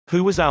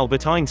Who was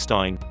Albert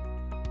Einstein?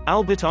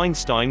 Albert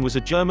Einstein was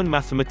a German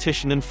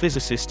mathematician and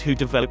physicist who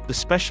developed the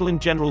special and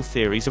general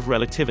theories of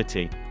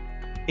relativity.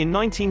 In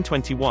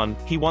 1921,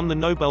 he won the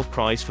Nobel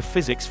Prize for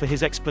Physics for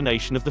his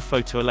explanation of the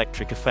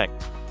photoelectric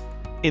effect.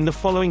 In the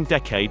following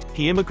decade,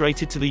 he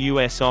immigrated to the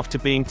US after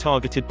being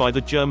targeted by the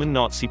German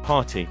Nazi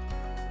Party.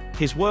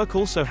 His work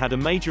also had a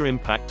major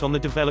impact on the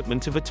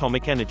development of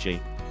atomic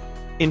energy.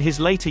 In his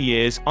later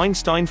years,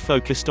 Einstein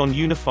focused on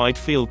unified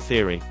field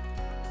theory.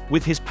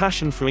 With his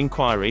passion for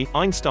inquiry,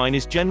 Einstein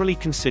is generally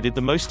considered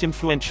the most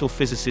influential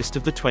physicist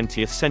of the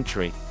 20th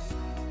century.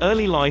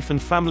 Early life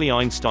and family.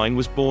 Einstein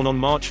was born on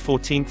March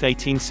 14,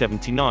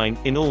 1879,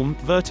 in Ulm,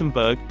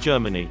 Württemberg,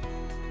 Germany.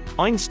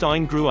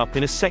 Einstein grew up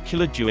in a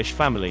secular Jewish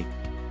family.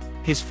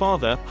 His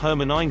father,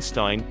 Hermann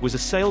Einstein, was a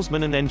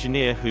salesman and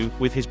engineer who,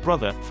 with his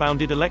brother,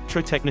 founded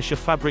Elektrotechnische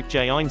Fabrik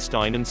J.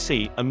 Einstein &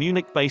 C., a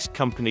Munich-based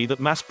company that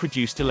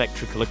mass-produced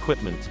electrical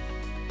equipment.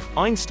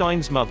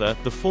 Einstein's mother,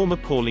 the former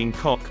Pauline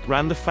Koch,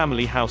 ran the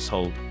family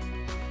household.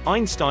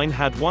 Einstein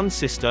had one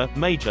sister,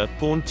 Major,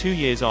 born 2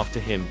 years after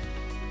him.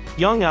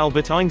 Young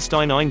Albert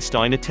Einstein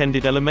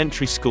attended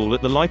elementary school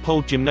at the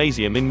Leipold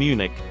Gymnasium in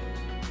Munich.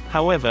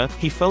 However,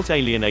 he felt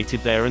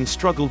alienated there and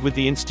struggled with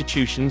the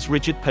institution's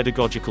rigid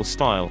pedagogical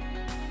style.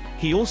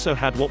 He also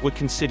had what were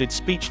considered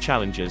speech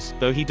challenges,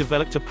 though he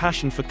developed a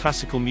passion for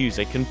classical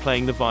music and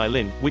playing the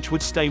violin, which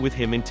would stay with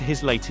him into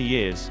his later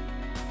years.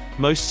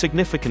 Most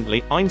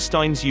significantly,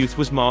 Einstein's youth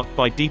was marked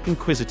by deep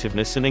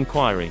inquisitiveness and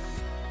inquiry.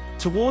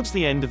 Towards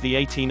the end of the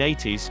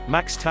 1880s,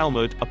 Max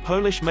Talmud, a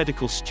Polish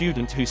medical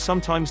student who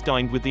sometimes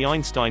dined with the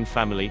Einstein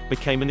family,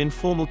 became an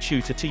informal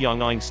tutor to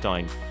young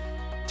Einstein.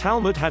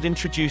 Talmud had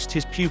introduced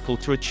his pupil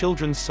to a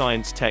children's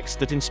science text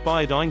that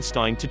inspired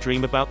Einstein to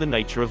dream about the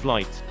nature of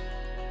light.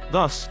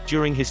 Thus,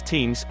 during his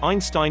teens,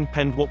 Einstein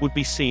penned what would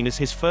be seen as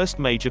his first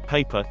major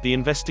paper, the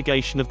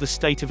investigation of the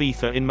state of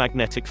ether in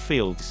magnetic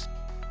fields.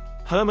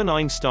 Hermann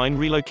Einstein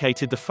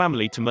relocated the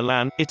family to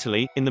Milan,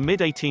 Italy, in the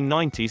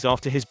mid-1890s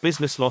after his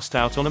business lost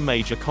out on a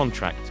major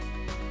contract.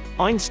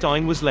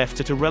 Einstein was left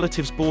at a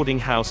relative's boarding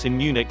house in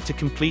Munich to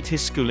complete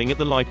his schooling at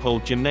the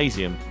Leipold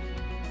Gymnasium.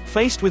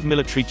 Faced with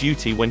military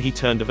duty when he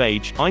turned of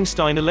age,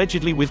 Einstein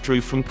allegedly withdrew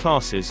from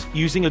classes,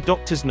 using a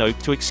doctor's note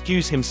to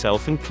excuse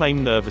himself and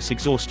claim nervous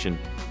exhaustion.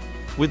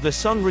 With their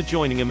son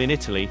rejoining him in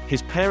Italy,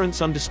 his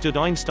parents understood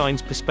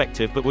Einstein's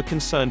perspective but were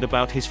concerned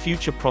about his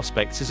future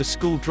prospects as a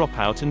school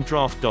dropout and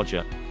draft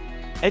dodger.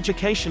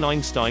 Education.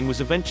 Einstein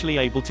was eventually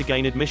able to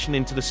gain admission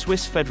into the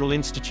Swiss Federal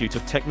Institute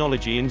of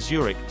Technology in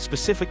Zurich,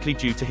 specifically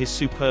due to his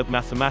superb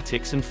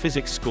mathematics and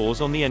physics scores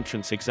on the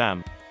entrance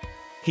exam.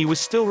 He was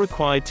still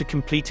required to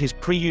complete his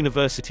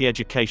pre-university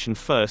education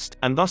first,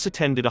 and thus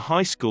attended a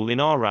high school in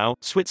Aarau,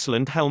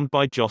 Switzerland helmed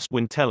by Jost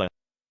Winteler.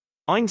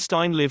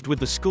 Einstein lived with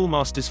the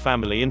schoolmaster's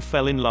family and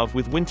fell in love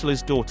with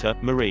Winteler's daughter,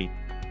 Marie.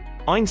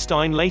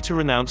 Einstein later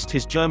renounced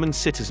his German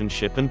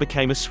citizenship and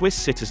became a Swiss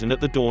citizen at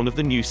the dawn of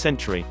the new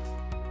century.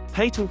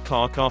 Patent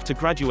clerk. After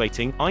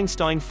graduating,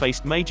 Einstein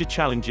faced major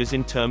challenges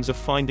in terms of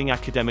finding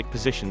academic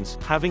positions,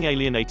 having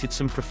alienated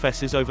some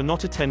professors over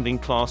not attending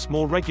class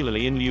more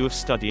regularly in lieu of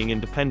studying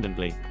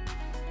independently.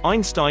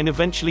 Einstein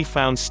eventually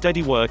found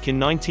steady work in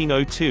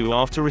 1902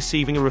 after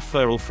receiving a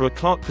referral for a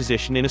clerk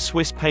position in a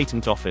Swiss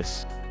patent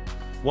office.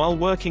 While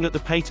working at the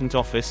patent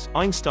office,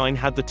 Einstein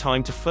had the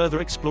time to further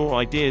explore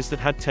ideas that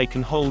had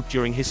taken hold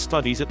during his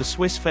studies at the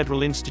Swiss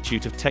Federal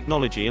Institute of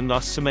Technology and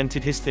thus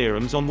cemented his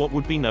theorems on what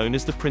would be known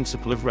as the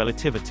principle of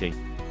relativity.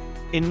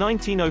 In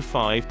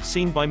 1905,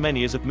 seen by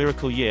many as a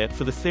miracle year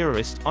for the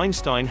theorist,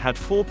 Einstein had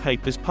 4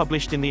 papers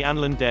published in the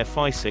Annalen der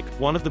Physik,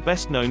 one of the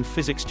best-known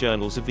physics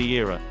journals of the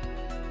era.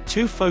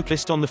 2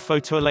 focused on the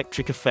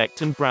photoelectric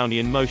effect and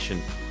Brownian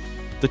motion.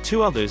 The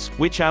 2 others,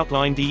 which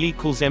outlined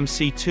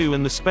E=mc2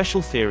 and the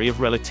special theory of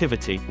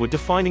relativity, were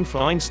defining for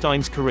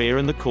Einstein's career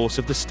and the course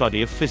of the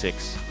study of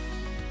physics.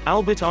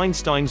 Albert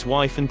Einstein's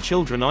wife and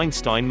children.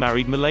 Einstein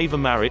married Mileva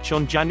Maric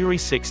on January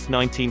 6,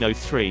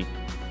 1903.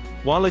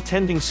 While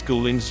attending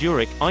school in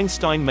Zurich,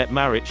 Einstein met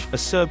Maric, a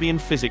Serbian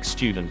physics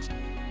student.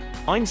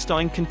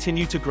 Einstein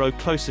continued to grow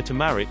closer to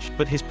Maric,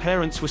 but his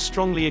parents were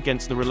strongly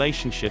against the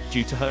relationship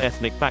due to her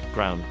ethnic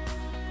background.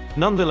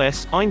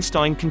 Nonetheless,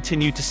 Einstein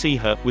continued to see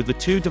her, with the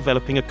two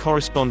developing a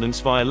correspondence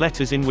via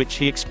letters in which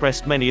he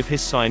expressed many of his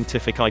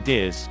scientific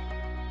ideas.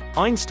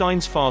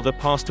 Einstein's father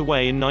passed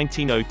away in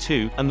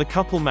 1902, and the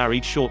couple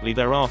married shortly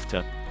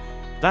thereafter.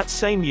 That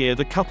same year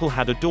the couple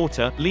had a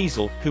daughter,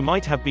 Liesel, who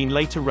might have been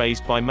later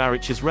raised by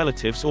Maric's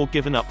relatives or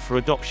given up for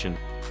adoption.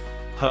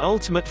 Her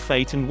ultimate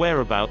fate and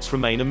whereabouts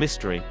remain a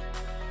mystery.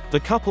 The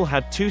couple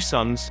had 2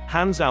 sons,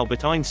 Hans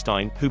Albert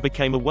Einstein, who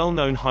became a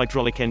well-known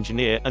hydraulic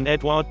engineer, and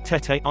Eduard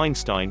Tete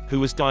Einstein, who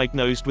was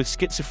diagnosed with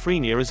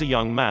schizophrenia as a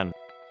young man.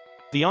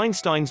 The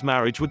Einsteins'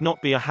 marriage would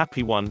not be a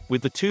happy one,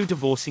 with the two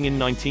divorcing in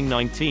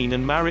 1919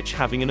 and Maric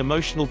having an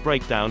emotional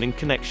breakdown in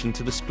connection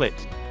to the split.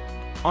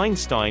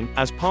 Einstein,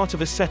 as part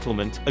of a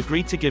settlement,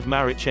 agreed to give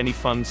Maric any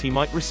funds he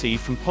might receive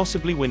from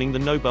possibly winning the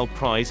Nobel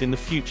Prize in the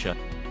future.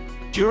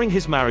 During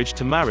his marriage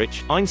to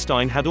Maric,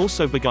 Einstein had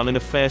also begun an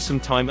affair some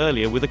time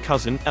earlier with a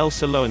cousin,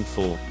 Elsa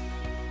Lowenthal.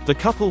 The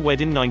couple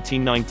wed in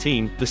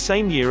 1919, the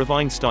same year of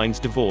Einstein's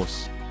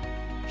divorce.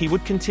 He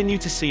would continue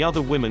to see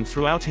other women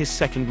throughout his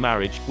second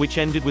marriage, which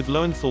ended with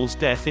Loenthal's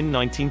death in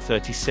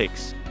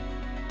 1936.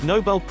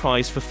 Nobel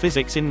Prize for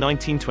Physics in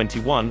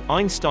 1921,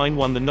 Einstein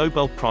won the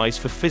Nobel Prize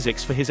for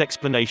Physics for his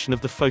explanation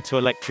of the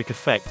photoelectric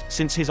effect,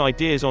 since his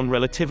ideas on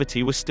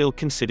relativity were still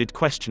considered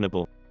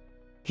questionable.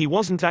 He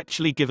wasn't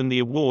actually given the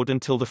award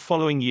until the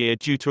following year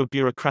due to a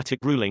bureaucratic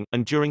ruling,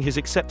 and during his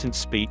acceptance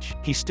speech,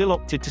 he still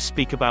opted to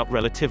speak about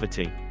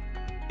relativity.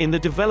 In the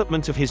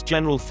development of his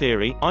general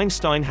theory,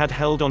 Einstein had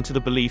held on to the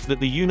belief that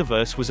the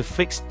universe was a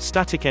fixed,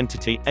 static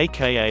entity,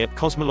 aka a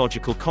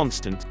cosmological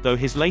constant, though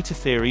his later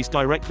theories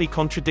directly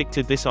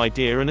contradicted this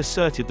idea and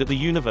asserted that the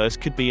universe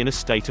could be in a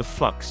state of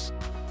flux.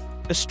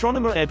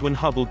 Astronomer Edwin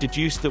Hubble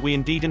deduced that we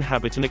indeed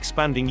inhabit an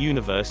expanding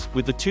universe,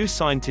 with the two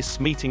scientists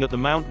meeting at the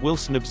Mount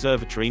Wilson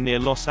Observatory near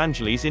Los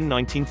Angeles in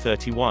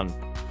 1931.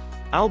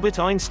 Albert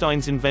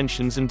Einstein's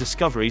inventions and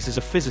discoveries. As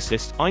a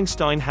physicist,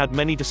 Einstein had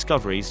many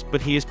discoveries,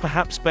 but he is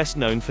perhaps best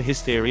known for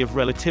his theory of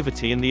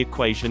relativity and the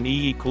equation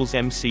E equals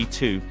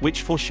mc2,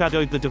 which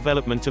foreshadowed the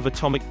development of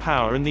atomic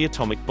power and the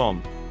atomic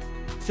bomb.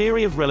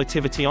 Theory of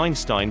relativity.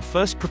 Einstein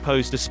first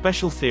proposed a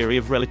special theory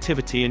of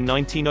relativity in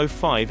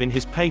 1905 in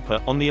his paper,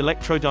 On the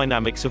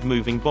Electrodynamics of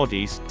Moving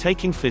Bodies,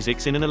 taking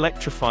physics in an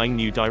electrifying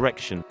new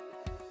direction.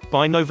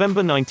 By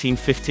November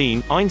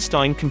 1915,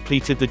 Einstein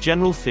completed the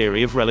general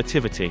theory of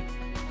relativity.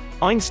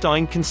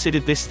 Einstein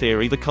considered this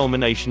theory the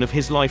culmination of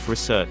his life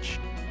research.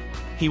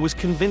 He was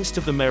convinced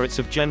of the merits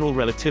of general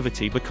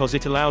relativity because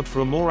it allowed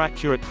for a more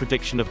accurate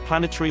prediction of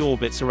planetary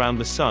orbits around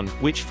the Sun,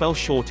 which fell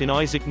short in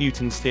Isaac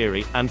Newton's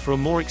theory, and for a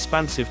more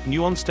expansive,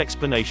 nuanced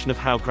explanation of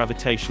how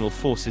gravitational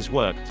forces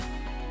worked.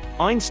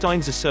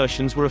 Einstein's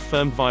assertions were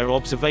affirmed via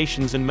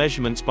observations and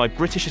measurements by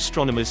British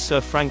astronomers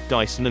Sir Frank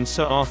Dyson and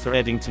Sir Arthur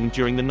Eddington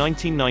during the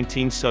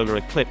 1919 solar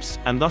eclipse,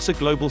 and thus a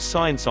global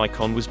science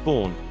icon was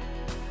born.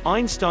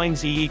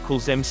 Einstein's E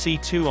equals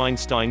mc2.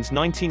 Einstein's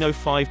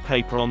 1905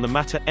 paper on the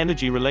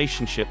matter-energy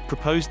relationship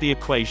proposed the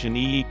equation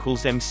E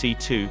equals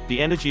mc2, the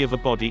energy of a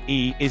body,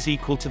 E, is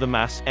equal to the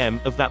mass,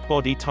 m, of that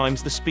body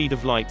times the speed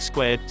of light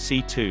squared,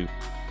 c2.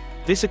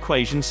 This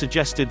equation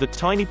suggested that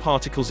tiny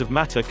particles of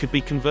matter could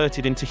be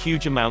converted into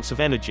huge amounts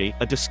of energy,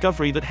 a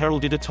discovery that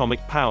heralded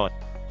atomic power.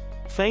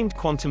 Famed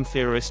quantum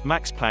theorist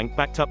Max Planck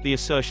backed up the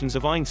assertions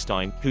of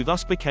Einstein, who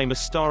thus became a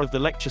star of the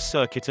lecture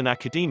circuit and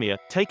academia,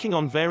 taking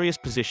on various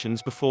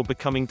positions before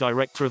becoming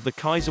director of the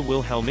Kaiser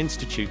Wilhelm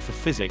Institute for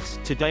Physics,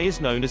 today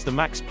is known as the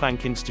Max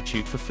Planck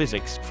Institute for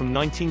Physics, from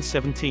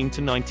 1917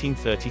 to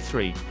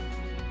 1933.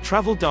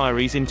 Travel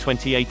diaries. In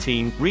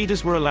 2018,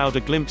 readers were allowed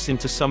a glimpse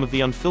into some of the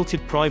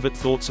unfiltered private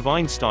thoughts of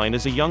Einstein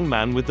as a young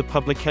man with the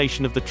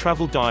publication of the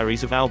Travel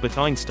Diaries of Albert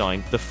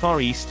Einstein, The Far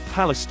East,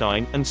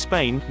 Palestine, and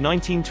Spain,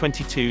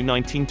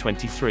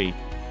 1922-1923.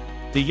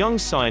 The young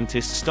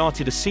scientist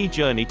started a sea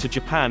journey to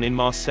Japan in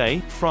Marseille,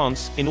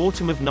 France, in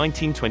autumn of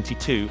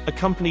 1922,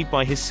 accompanied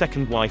by his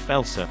second wife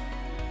Elsa.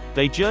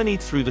 They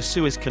journeyed through the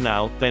Suez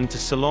Canal, then to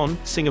Ceylon,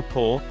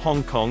 Singapore,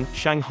 Hong Kong,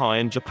 Shanghai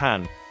and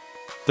Japan.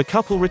 The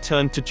couple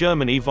returned to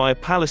Germany via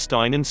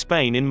Palestine and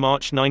Spain in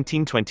March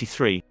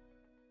 1923.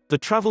 The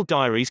travel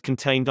diaries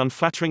contained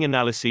unflattering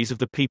analyses of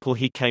the people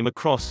he came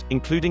across,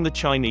 including the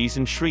Chinese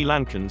and Sri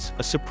Lankans,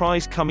 a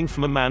surprise coming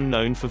from a man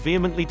known for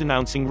vehemently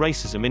denouncing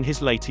racism in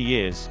his later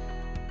years.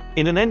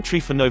 In an entry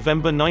for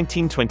November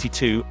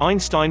 1922,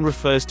 Einstein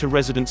refers to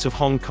residents of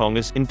Hong Kong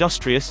as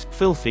industrious,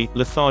 filthy,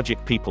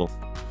 lethargic people.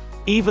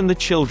 Even the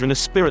children are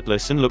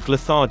spiritless and look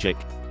lethargic.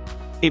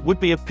 It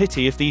would be a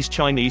pity if these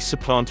Chinese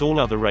supplant all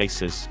other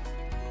races.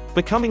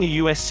 Becoming a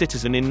U.S.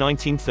 citizen in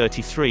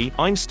 1933,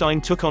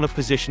 Einstein took on a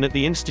position at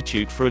the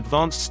Institute for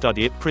Advanced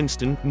Study at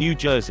Princeton, New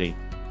Jersey.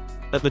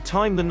 At the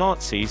time, the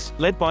Nazis,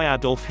 led by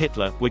Adolf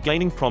Hitler, were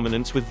gaining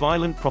prominence with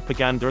violent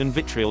propaganda and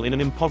vitriol in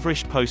an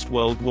impoverished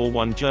post-World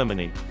War I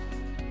Germany.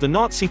 The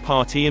Nazi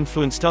Party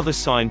influenced other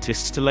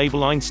scientists to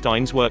label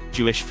Einstein's work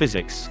Jewish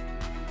physics.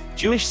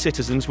 Jewish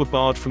citizens were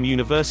barred from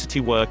university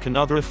work and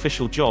other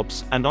official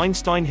jobs, and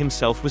Einstein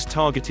himself was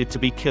targeted to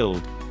be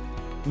killed.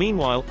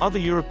 Meanwhile, other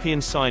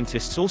European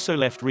scientists also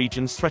left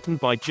regions threatened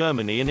by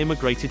Germany and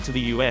immigrated to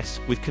the US,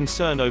 with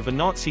concern over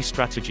Nazi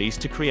strategies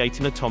to create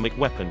an atomic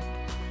weapon.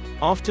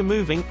 After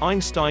moving,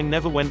 Einstein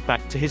never went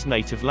back to his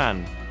native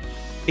land.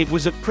 It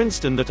was at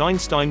Princeton that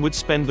Einstein would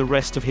spend the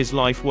rest of his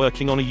life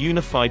working on a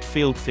unified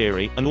field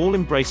theory, an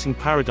all-embracing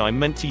paradigm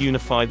meant to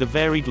unify the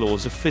varied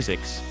laws of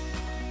physics.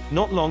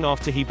 Not long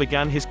after he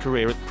began his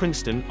career at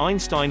Princeton,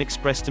 Einstein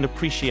expressed an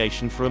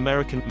appreciation for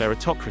American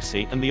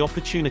meritocracy and the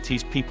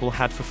opportunities people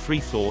had for free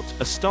thought,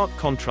 a stark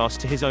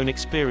contrast to his own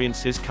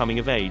experiences coming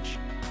of age.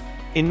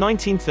 In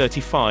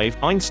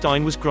 1935,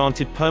 Einstein was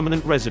granted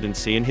permanent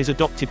residency in his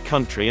adopted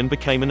country and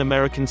became an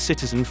American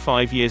citizen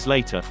 5 years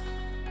later.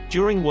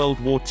 During World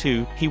War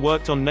II, he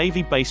worked on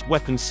Navy-based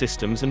weapons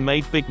systems and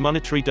made big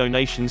monetary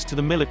donations to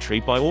the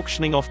military by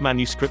auctioning off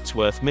manuscripts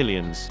worth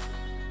millions.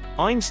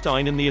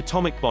 Einstein and the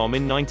atomic bomb.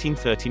 In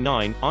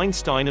 1939,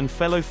 Einstein and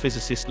fellow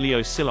physicist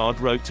Leo Szilard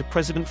wrote to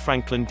President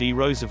Franklin D.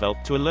 Roosevelt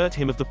to alert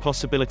him of the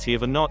possibility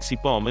of a Nazi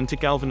bomb and to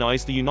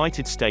galvanize the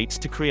United States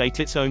to create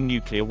its own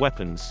nuclear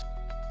weapons.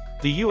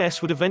 The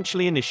US would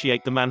eventually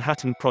initiate the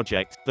Manhattan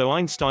Project, though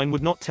Einstein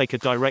would not take a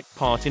direct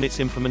part in its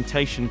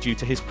implementation due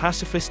to his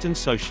pacifist and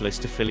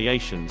socialist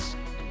affiliations.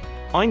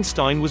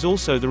 Einstein was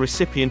also the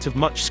recipient of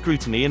much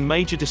scrutiny and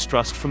major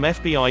distrust from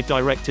FBI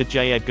Director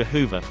J. Edgar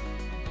Hoover.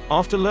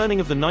 After learning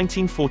of the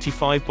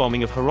 1945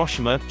 bombing of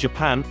Hiroshima,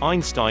 Japan,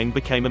 Einstein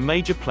became a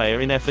major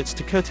player in efforts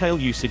to curtail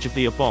usage of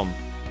the A-bomb.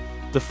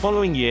 The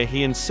following year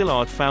he and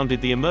Szilard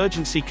founded the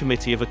Emergency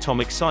Committee of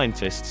Atomic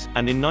Scientists,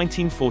 and in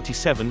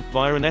 1947,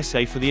 via an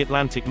essay for the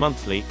Atlantic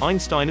Monthly,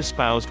 Einstein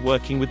espoused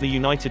working with the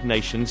United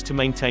Nations to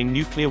maintain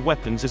nuclear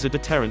weapons as a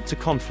deterrent to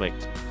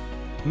conflict.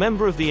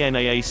 Member of the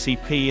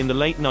NAACP in the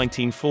late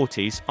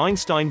 1940s,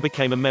 Einstein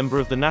became a member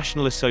of the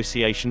National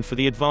Association for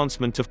the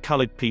Advancement of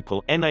Colored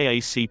People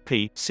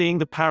 (NAACP), seeing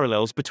the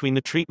parallels between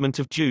the treatment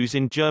of Jews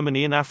in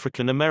Germany and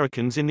African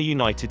Americans in the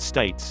United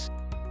States.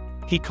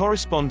 He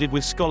corresponded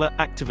with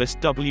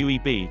scholar-activist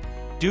W.E.B.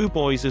 Du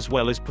Bois as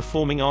well as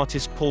performing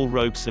artist Paul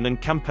Robeson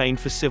and campaigned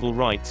for civil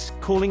rights,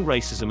 calling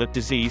racism a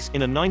disease,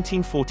 in a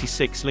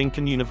 1946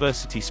 Lincoln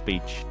University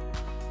speech.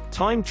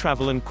 Time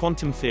travel and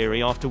quantum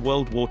theory. After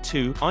World War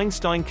II,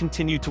 Einstein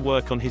continued to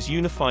work on his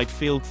unified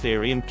field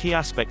theory and key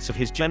aspects of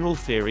his general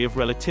theory of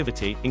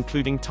relativity,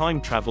 including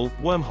time travel,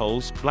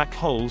 wormholes, black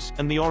holes,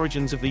 and the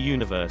origins of the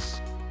universe.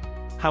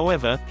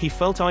 However, he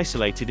felt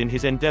isolated in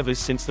his endeavors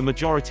since the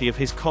majority of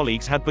his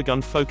colleagues had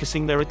begun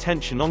focusing their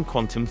attention on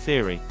quantum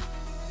theory.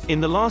 In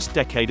the last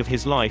decade of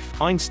his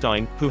life,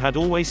 Einstein, who had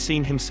always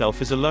seen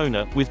himself as a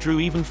loner,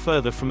 withdrew even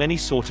further from any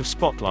sort of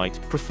spotlight,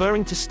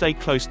 preferring to stay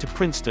close to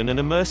Princeton and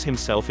immerse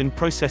himself in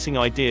processing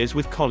ideas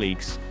with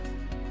colleagues.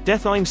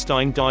 Death.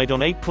 Einstein died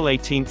on April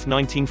 18,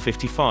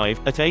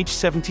 1955, at age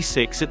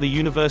 76 at the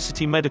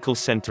University Medical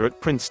Center at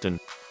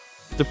Princeton.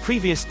 The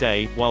previous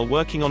day, while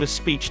working on a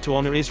speech to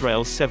honor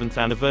Israel's 7th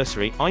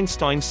anniversary,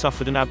 Einstein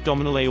suffered an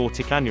abdominal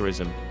aortic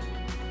aneurysm.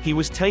 He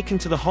was taken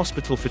to the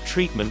hospital for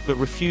treatment but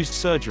refused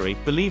surgery,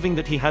 believing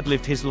that he had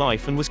lived his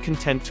life and was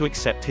content to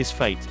accept his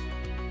fate.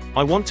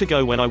 "I want to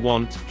go when I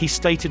want," he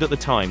stated at the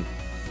time.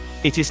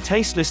 "It is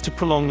tasteless to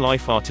prolong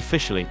life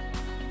artificially.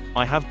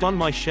 I have done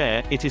my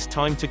share, it is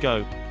time to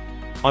go.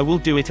 I will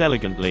do it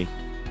elegantly."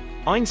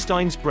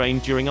 Einstein's brain.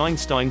 During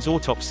Einstein's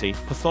autopsy,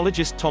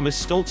 pathologist Thomas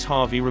Stoltz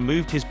Harvey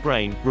removed his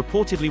brain,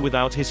 reportedly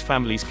without his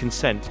family's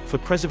consent, for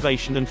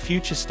preservation and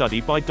future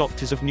study by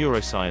doctors of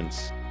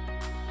neuroscience.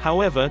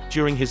 However,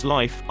 during his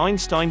life,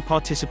 Einstein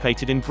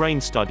participated in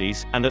brain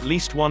studies, and at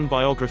least one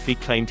biography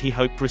claimed he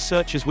hoped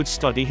researchers would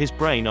study his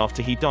brain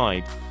after he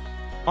died.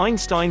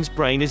 Einstein's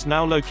brain is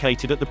now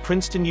located at the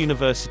Princeton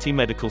University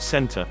Medical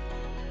Center.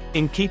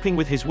 In keeping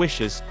with his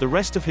wishes, the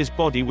rest of his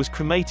body was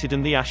cremated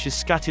and the ashes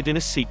scattered in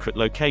a secret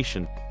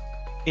location.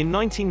 In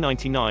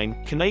 1999,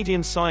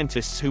 Canadian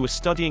scientists who were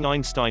studying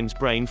Einstein's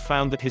brain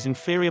found that his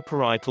inferior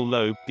parietal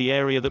lobe, the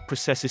area that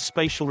processes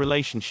spatial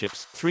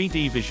relationships,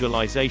 3D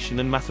visualization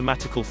and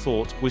mathematical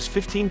thought, was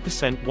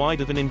 15%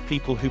 wider than in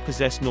people who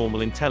possess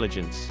normal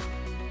intelligence.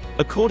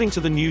 According to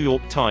the New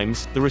York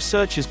Times, the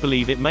researchers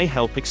believe it may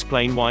help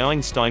explain why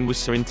Einstein was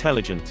so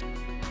intelligent.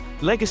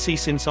 Legacy.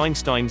 Since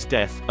Einstein's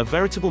death, a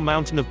veritable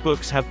mountain of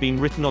books have been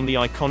written on the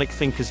iconic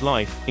thinker's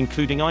life,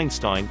 including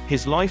Einstein,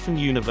 His Life and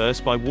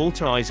Universe by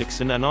Walter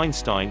Isaacson, and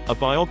Einstein, a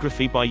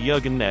biography by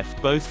Jürgen Neff,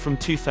 both from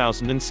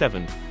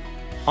 2007.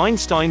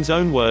 Einstein's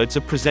own words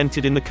are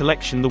presented in the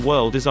collection The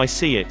World as I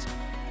See It.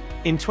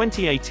 In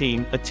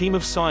 2018, a team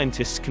of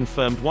scientists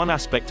confirmed one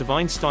aspect of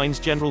Einstein's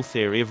general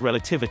theory of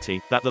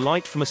relativity, that the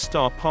light from a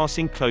star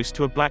passing close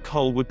to a black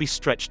hole would be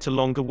stretched to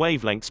longer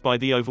wavelengths by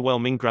the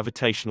overwhelming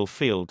gravitational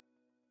field.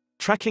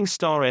 Tracking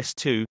star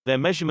S2, their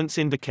measurements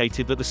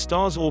indicated that the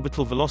star's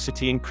orbital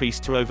velocity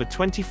increased to over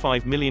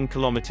 25 million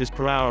km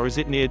per hour as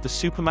it neared the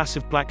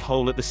supermassive black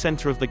hole at the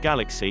center of the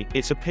galaxy,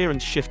 its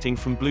appearance shifting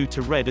from blue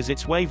to red as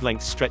its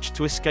wavelengths stretched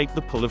to escape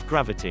the pull of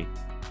gravity.